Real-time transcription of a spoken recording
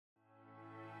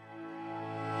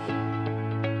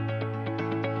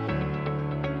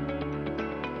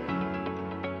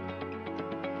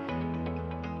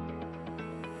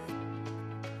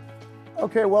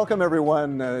Okay, welcome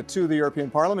everyone to the European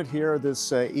Parliament here,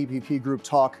 this EPP group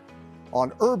talk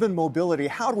on urban mobility.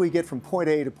 How do we get from point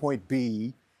A to point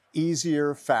B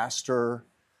easier, faster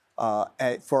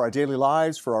for our daily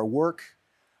lives, for our work?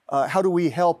 How do we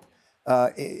help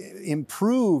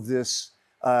improve this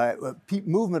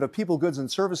movement of people, goods,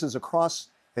 and services across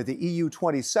the EU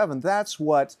 27? That's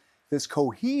what this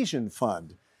Cohesion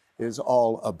Fund is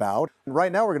all about. And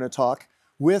right now we're going to talk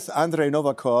with Andrei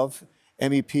Novakov,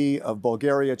 MEP of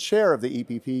Bulgaria, chair of the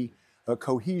EPP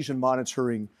Cohesion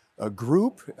Monitoring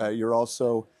Group. You're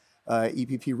also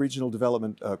EPP Regional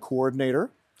Development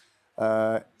Coordinator.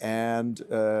 Yeah,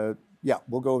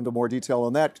 we'll go into more detail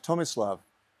on that. Tomislav,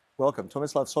 welcome.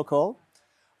 Tomislav Sokol,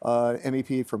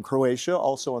 MEP from Croatia,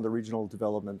 also on the Regional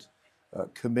Development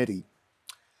Committee.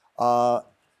 The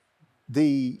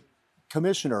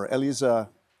Commissioner, Elisa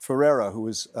Ferreira, who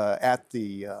was at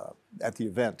the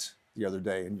event the other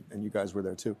day, and you guys were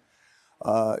there too.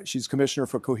 She's Commissioner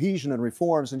for Cohesion and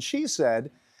Reforms, and she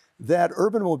said that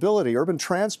urban mobility, urban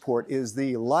transport is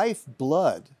the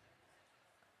lifeblood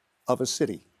of a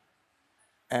city.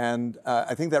 And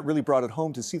I think that really brought it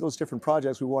home to see those different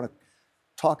projects. We want to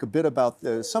talk a bit about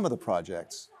some of the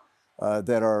projects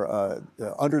that are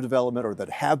under development or that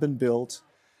have been built.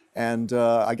 And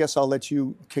I guess I'll let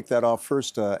you kick that off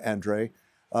first, Andrei,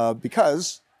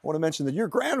 because I want to mention that your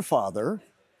grandfather,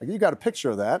 you got a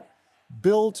picture of that,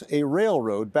 built a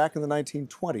railroad back in the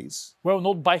 1920s. Well,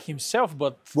 not by himself,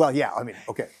 but... Well, yeah, I mean,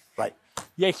 okay, right.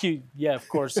 Yeah, of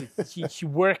course. He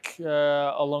worked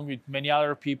along with many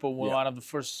other people on one of the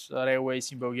first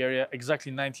railways in Bulgaria,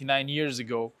 exactly 99 years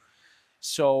ago.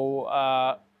 So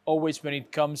always when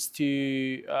it comes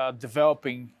to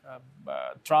developing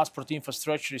transport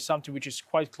infrastructure is something which is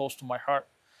quite close to my heart.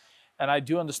 And I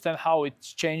do understand how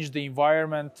it's changed the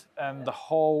environment and the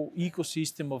whole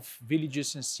ecosystem of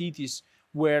villages and cities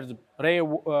where the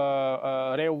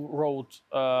railroad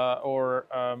or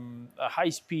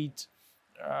high-speed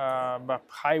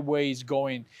highways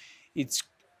going. It's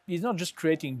not just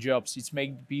creating jobs; it's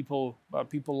making people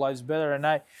lives better. And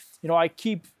I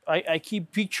keep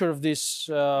picture of this.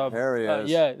 There he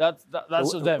is.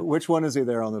 That's of them. Which one is he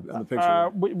there on the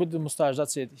picture? With the mustache.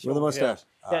 That's it. With the mustache.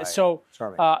 Yeah. So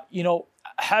charming.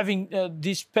 Having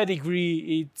this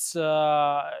pedigree, it's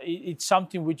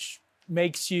something which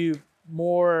makes you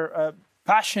more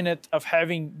passionate of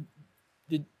having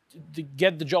to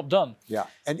get the job done. Yeah,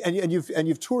 and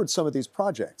you've toured some of these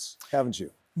projects, haven't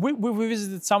you? We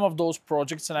visited some of those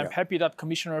projects, and I'm happy that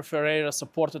Commissioner Ferreira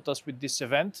supported us with this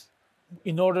event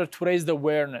in order to raise the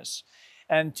awareness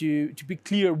and to be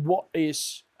clear what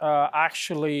is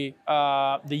actually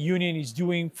the union is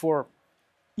doing for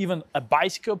even a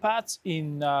bicycle path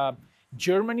in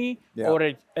Germany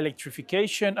or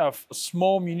electrification of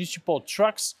small municipal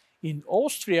trucks in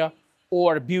Austria,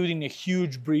 or building a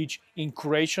huge bridge in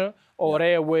Croatia or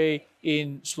railway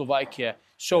in Slovakia.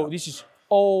 So this is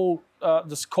all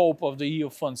the scope of the EU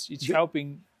funds. It's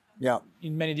helping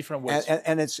in many different ways.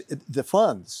 And it's the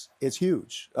funds, it's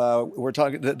huge. We're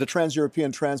talking the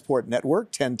Trans-European Transport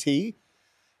Network, TEN-T,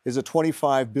 is a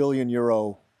 25 billion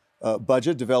euro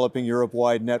budget developing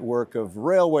Europe-wide network of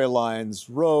railway lines,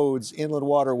 roads, inland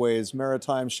waterways,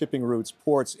 maritime shipping routes,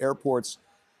 ports, airports,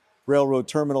 railroad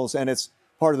terminals, and it's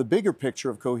part of the bigger picture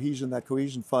of cohesion, that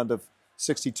cohesion fund of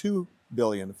 62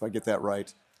 billion, if I get that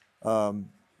right.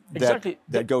 Exactly.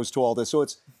 That goes to all this. So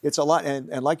it's a lot,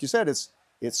 and like you said, it's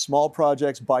small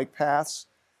projects, bike paths,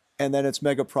 and then it's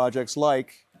mega projects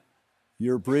like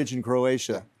your bridge in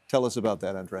Croatia. Tell us about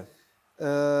that, Andrei.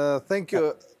 Thank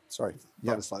you. Sorry.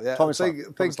 Tomislav.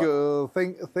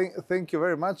 Thank you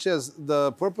very much. Yes,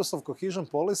 the purpose of cohesion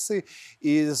policy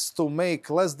is to make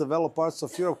less developed parts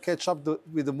of Europe catch up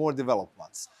with the more developed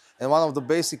ones. And one of the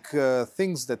basic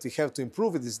things that we have to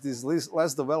improve in these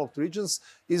less developed regions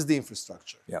is the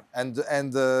infrastructure. Yeah. And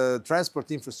transport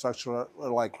infrastructure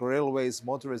like railways,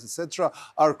 motorways, etc.,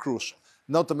 are crucial.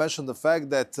 Not to mention the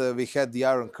fact that we had the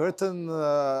Iron Curtain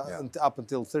up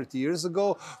until 30 years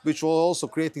ago, which was also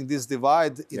creating this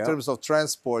divide in terms of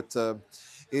transport,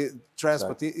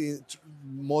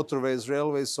 motorways,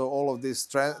 railways, so all of this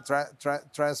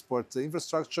transport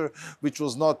infrastructure, which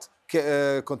was not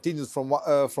continued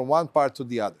from one part to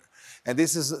the other. And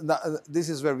this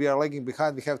is where we are lagging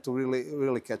behind. We have to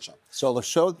really catch up. So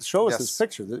show us this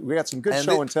picture. We got some good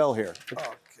show and tell here. Okay.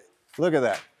 Look at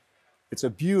that. It's a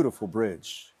beautiful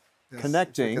bridge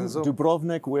connecting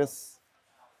Dubrovnik with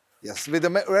Yes, with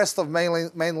the rest of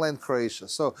mainland Croatia.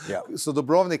 So, Yeah. so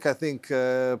Dubrovnik, I think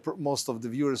most of the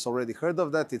viewers already heard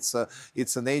of that. It's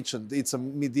a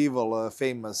medieval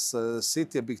famous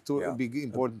city, a big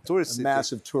important tourist city. A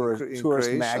massive tourist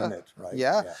Croatia. magnet, right?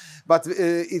 Yeah, but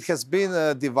it has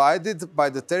been divided by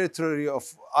the territory of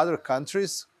other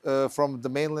countries from the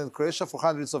mainland Croatia for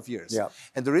hundreds of years. Yeah.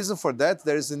 And the reason for that,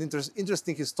 there is an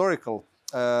interesting historical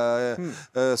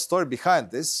story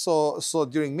behind this. So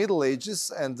during Middle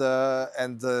Ages and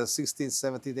the 16th,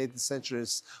 17th, 18th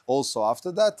centuries, also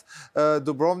after that,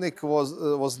 Dubrovnik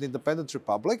was an independent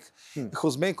republic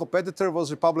whose main competitor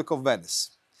was Republic of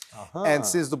Venice. And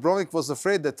since Dubrovnik was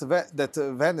afraid that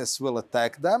Venice will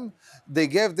attack them, they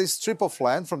gave this strip of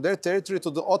land from their territory to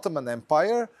the Ottoman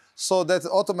Empire, so that the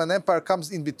Ottoman Empire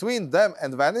comes in between them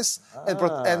and Venice,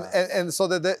 and so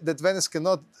that Venice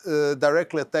cannot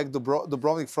directly attack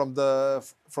Dubrovnik from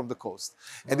the coast.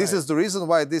 And this is the reason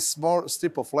why this small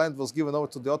strip of land was given over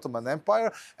to the Ottoman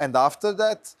Empire. And after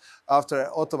that, after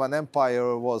Ottoman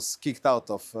Empire was kicked out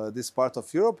of this part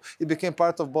of Europe, it became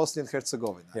part of Bosnia and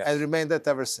Herzegovina, and remained that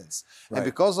ever since. Right. And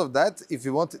because of that, if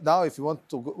you wanted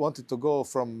to go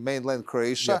from mainland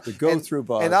Croatia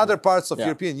and other parts of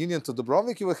European Union to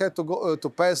Dubrovnik, you would have to go to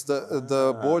pass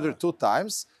the border 2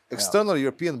 times, external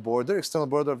European border, external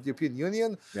border of the European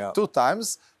Union 2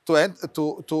 times, to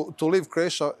leave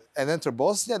Croatia and enter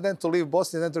Bosnia, then to leave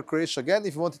Bosnia and enter Croatia again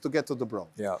if you wanted to get to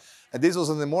Dubrovnik. Yeah. And this was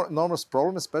an enormous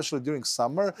problem, especially during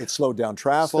summer. It slowed down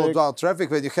traffic.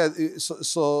 When you had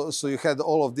so you had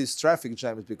all of these traffic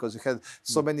jams because you had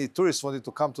so many tourists wanted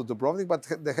to come to Dubrovnik, but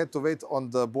they had to wait on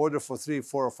the border for 3,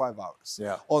 4, or 5 hours.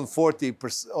 Yeah. On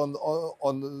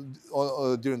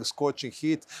 40% during scorching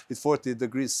heat with 40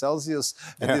 degrees Celsius,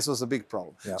 and this was a big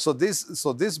problem. Yeah. So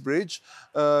this bridge,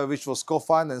 which was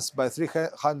co-financed by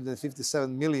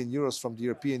 357 million euros from the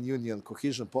European Union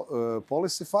Cohesion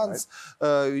Policy Funds.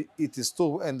 Right. It is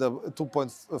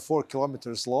 2.4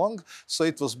 kilometers long. So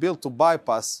it was built to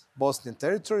bypass Bosnian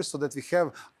territory so that we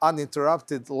have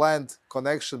uninterrupted land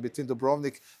connection between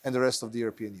Dubrovnik and the rest of the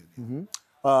European Union.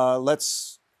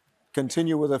 Let's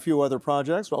continue with a few other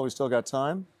projects while we still got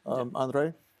time.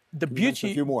 Andrei? A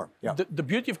few more. Yeah. The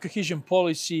beauty of cohesion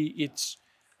policy, it's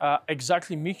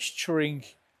exactly mixturing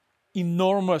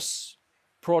enormous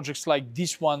projects like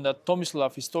this one that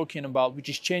Tomislav is talking about, which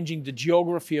is changing the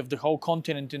geography of the whole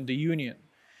continent in the Union.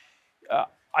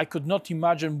 I could not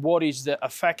imagine what is the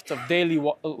effect of daily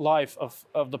life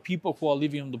of the people who are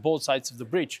living on both sides of the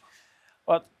bridge.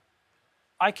 But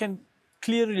I can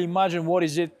clearly imagine what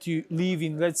is it to live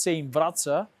in, let's say, in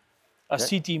Vratsa, a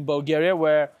city in Bulgaria,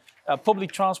 where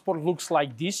public transport looks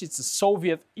like this. It's a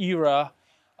Soviet-era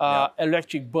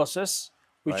electric buses,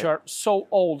 which are so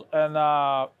old and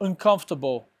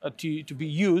uncomfortable to be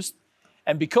used.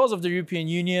 And because of the European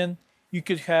Union, you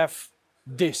could have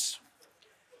this.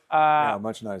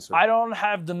 Much nicer. I don't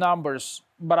have the numbers,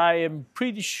 but I am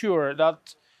pretty sure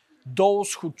that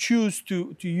those who choose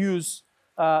to use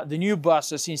the new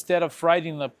buses instead of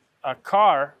riding a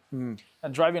car and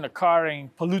driving a car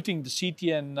and polluting the city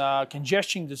and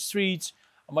congesting the streets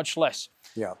are much less.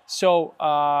 Yeah. So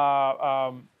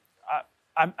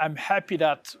I'm happy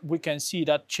that we can see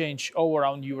that change all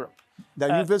around Europe.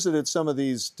 Now, you visited some of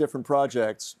these different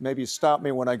projects. Maybe stop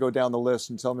me when I go down the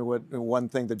list and tell me what one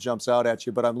thing that jumps out at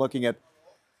you. But I'm looking at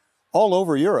all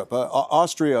over Europe.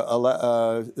 Austria,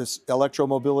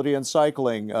 electromobility and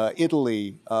cycling.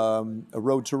 Italy,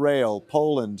 road to rail.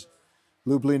 Poland,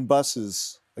 Lublin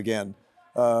buses again.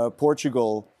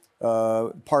 Portugal,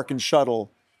 park and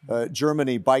shuttle.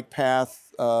 Germany, bike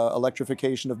path,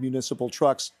 electrification of municipal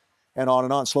trucks. And on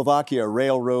and on. Slovakia,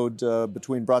 railroad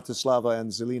between Bratislava and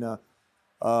Žilina,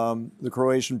 the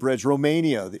Croatian bridge.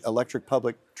 Romania, the electric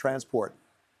public transport.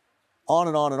 On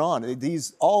and on and on.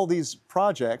 All these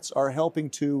projects are helping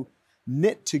to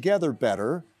knit together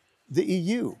better the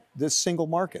EU, this single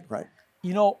market, right?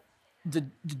 You know, the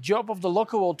job of the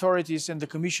local authorities and the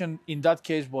Commission in that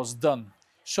case was done.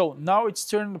 So now it's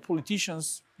turn the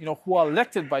politicians, who are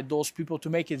elected by those people to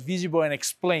make it visible and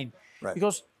explain. Right.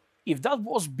 Because if that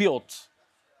was built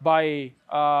by,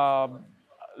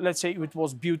 let's say it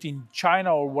was built in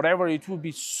China or whatever, it would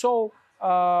be so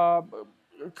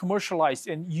commercialized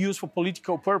and used for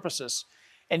political purposes.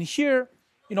 And here,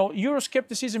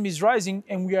 Euroscepticism is rising,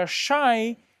 and we are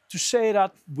shy to say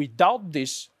that without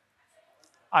this,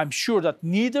 I'm sure that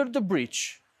neither the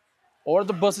bridge or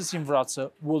the buses in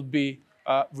Vratsa will be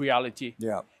reality.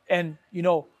 Yeah. And,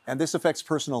 and this affects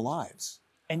personal lives.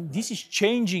 And this is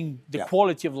changing the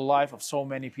quality of the life of so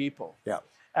many people. Yeah.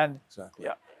 And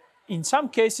in some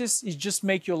cases, it just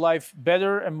makes your life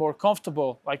better and more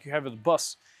comfortable, like you have with the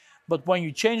bus. But when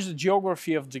you change the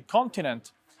geography of the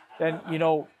continent, then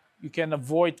you can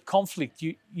avoid conflict.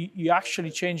 You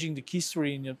actually changing the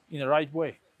history in the right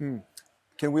way.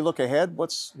 Can we look ahead?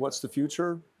 What's the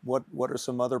future? What are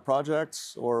some other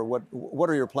projects, or what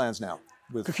are your plans now?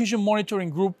 Cohesion Monitoring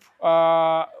Group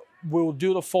will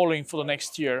do the following for the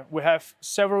next year. We have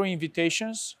several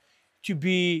invitations to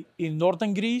be in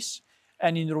northern Greece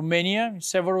and in Romania, in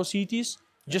several cities,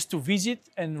 just to visit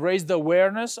and raise the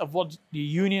awareness of what the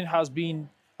Union has been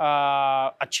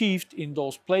achieved in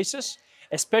those places,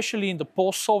 especially in the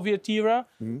post-Soviet era.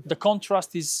 The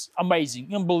contrast is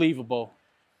amazing, unbelievable.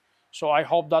 So I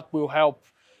hope that will help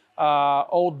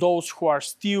all those who are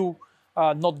still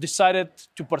not decided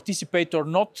to participate or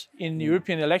not in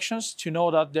European elections to know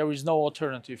that there is no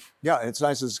alternative. Yeah, it's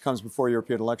nice as it comes before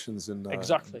European elections in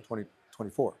Exactly.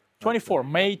 2024. 24,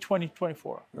 May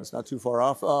 2024. That's not too far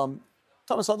off.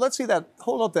 Thomas, let's see that.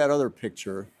 Hold up that other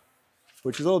picture,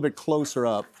 which is a little bit closer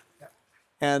up,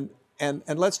 and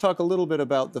let's talk a little bit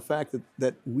about the fact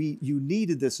that you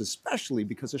needed this especially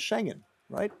because of Schengen,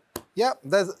 right? Yeah,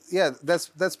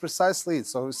 that's precisely it.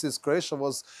 So since Croatia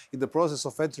was in the process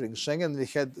of entering Schengen, we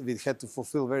had to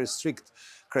fulfill very strict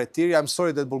criteria. I'm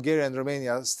sorry that Bulgaria and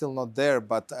Romania are still not there,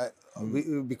 but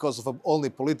because of only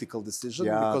political decision,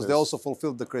 because they also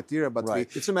fulfilled the criteria. But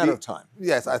it's a matter of time.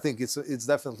 Yes, I think it's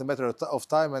definitely a matter of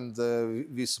time, and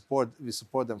we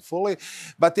support them fully.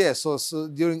 But yeah, so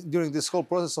during this whole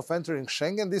process of entering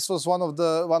Schengen, this was one of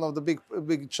the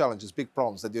big challenges, big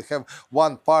problems, that you have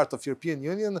one part of European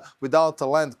Union without a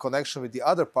land connection with the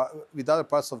other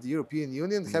parts of the European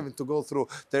Union, having to go through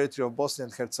territory of Bosnia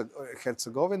and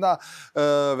Herzegovina,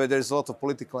 where there is a lot of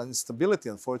political instability,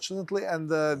 unfortunately,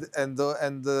 and I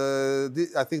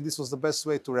think this was the best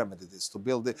way to remedy this, to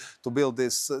build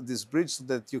this bridge so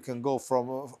that you can go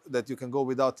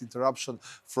without interruption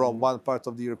from one part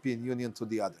of the European Union to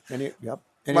the other. Any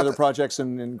other projects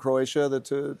in Croatia that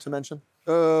to mention?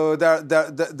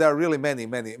 There are really many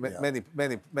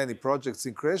projects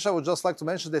in Croatia. I would just like to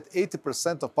mention that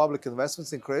 80% of public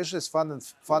investments in Croatia is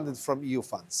funded from EU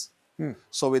funds.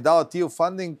 So without EU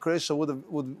funding, Croatia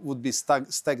would be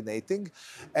stagnating,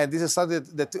 and this is something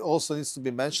that also needs to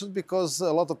be mentioned, because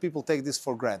a lot of people take this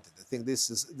for granted. I think this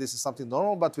is something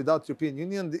normal, but without European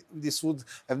Union, this would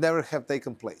never have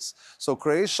taken place. So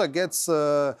Croatia gets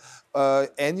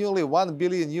annually 1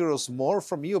 billion euros more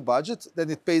from EU budget than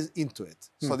it pays into it.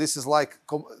 So this is like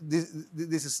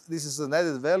this is an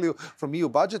added value from EU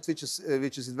budget,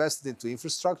 which is invested into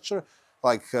infrastructure.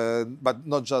 But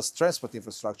not just transport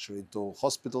infrastructure, into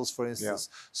hospitals, for instance,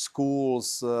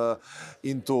 schools,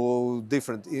 into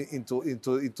different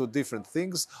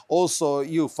things. Also,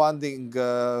 EU funding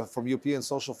from European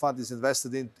Social Fund is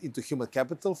invested into human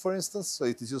capital, for instance. So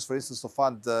it is used, for instance, to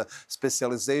fund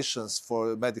specializations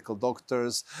for medical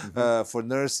doctors, for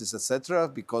nurses, etc.,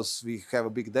 because we have a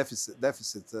big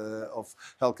deficit of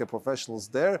healthcare professionals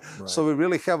there. Right. So we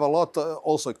really have a lot.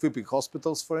 Also, equipping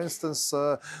hospitals, for instance.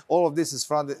 All of this is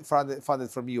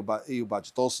funded from EU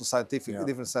budget. Also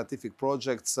different scientific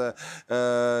projects,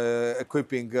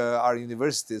 equipping our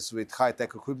universities with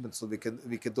high-tech equipment so we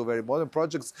can do very modern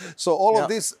projects. So all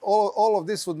of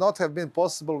this would not have been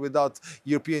possible without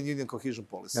European Union cohesion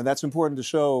policy. And that's important to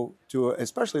show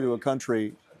especially to a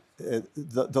country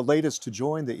the latest to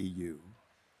join the EU,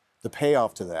 the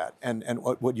payoff to that, and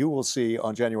what you will see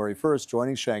on January 1st,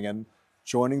 joining Schengen,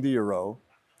 joining the euro.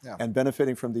 And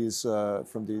benefiting from these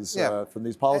policies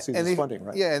and funding,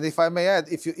 right? Yeah, and if I may add,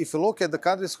 if you look at the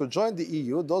countries who joined the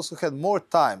EU, those who had more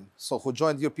time, so who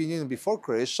joined the European Union before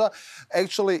Croatia,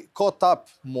 actually caught up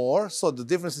more. So the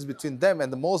differences between them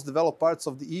and the most developed parts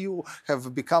of the EU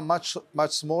have become much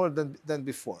smaller than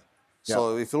before.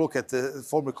 So if you look at the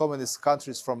former communist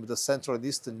countries from the Central and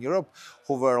Eastern Europe,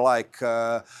 who were like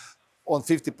on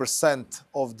 50%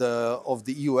 of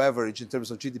the EU average in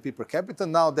terms of GDP per capita.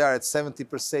 Now they are at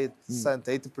 70%,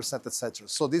 80%, etc.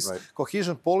 So this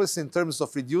cohesion policy in terms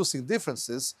of reducing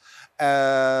differences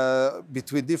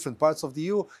between different parts of the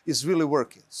EU is really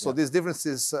working. So these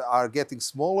differences are getting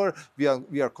smaller,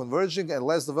 we are converging, and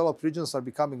less developed regions are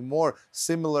becoming more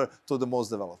similar to the most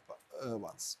developed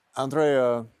ones.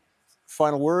 Andrei,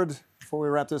 final word before we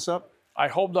wrap this up? I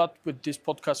hope that with this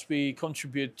podcast we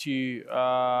contribute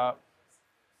to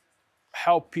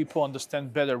help people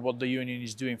understand better what the union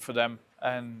is doing for them.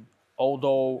 And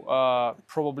although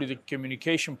probably the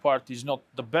communication part is not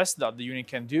the best that the union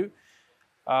can do,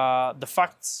 the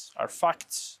facts are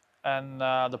facts, and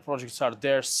the projects are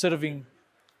there serving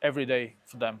every day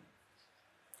for them.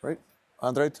 Great.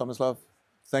 Andrei, Tomislav,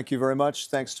 thank you very much.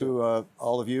 Thanks to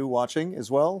all of you watching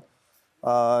as well.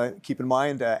 Keep in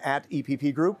mind, at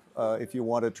EPP Group, if you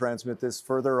want to transmit this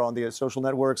further on the social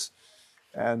networks,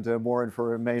 and more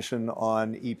information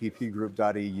on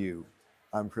eppgroup.eu.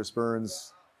 I'm Chris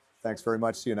Burns. Thanks very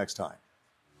much. See you next time.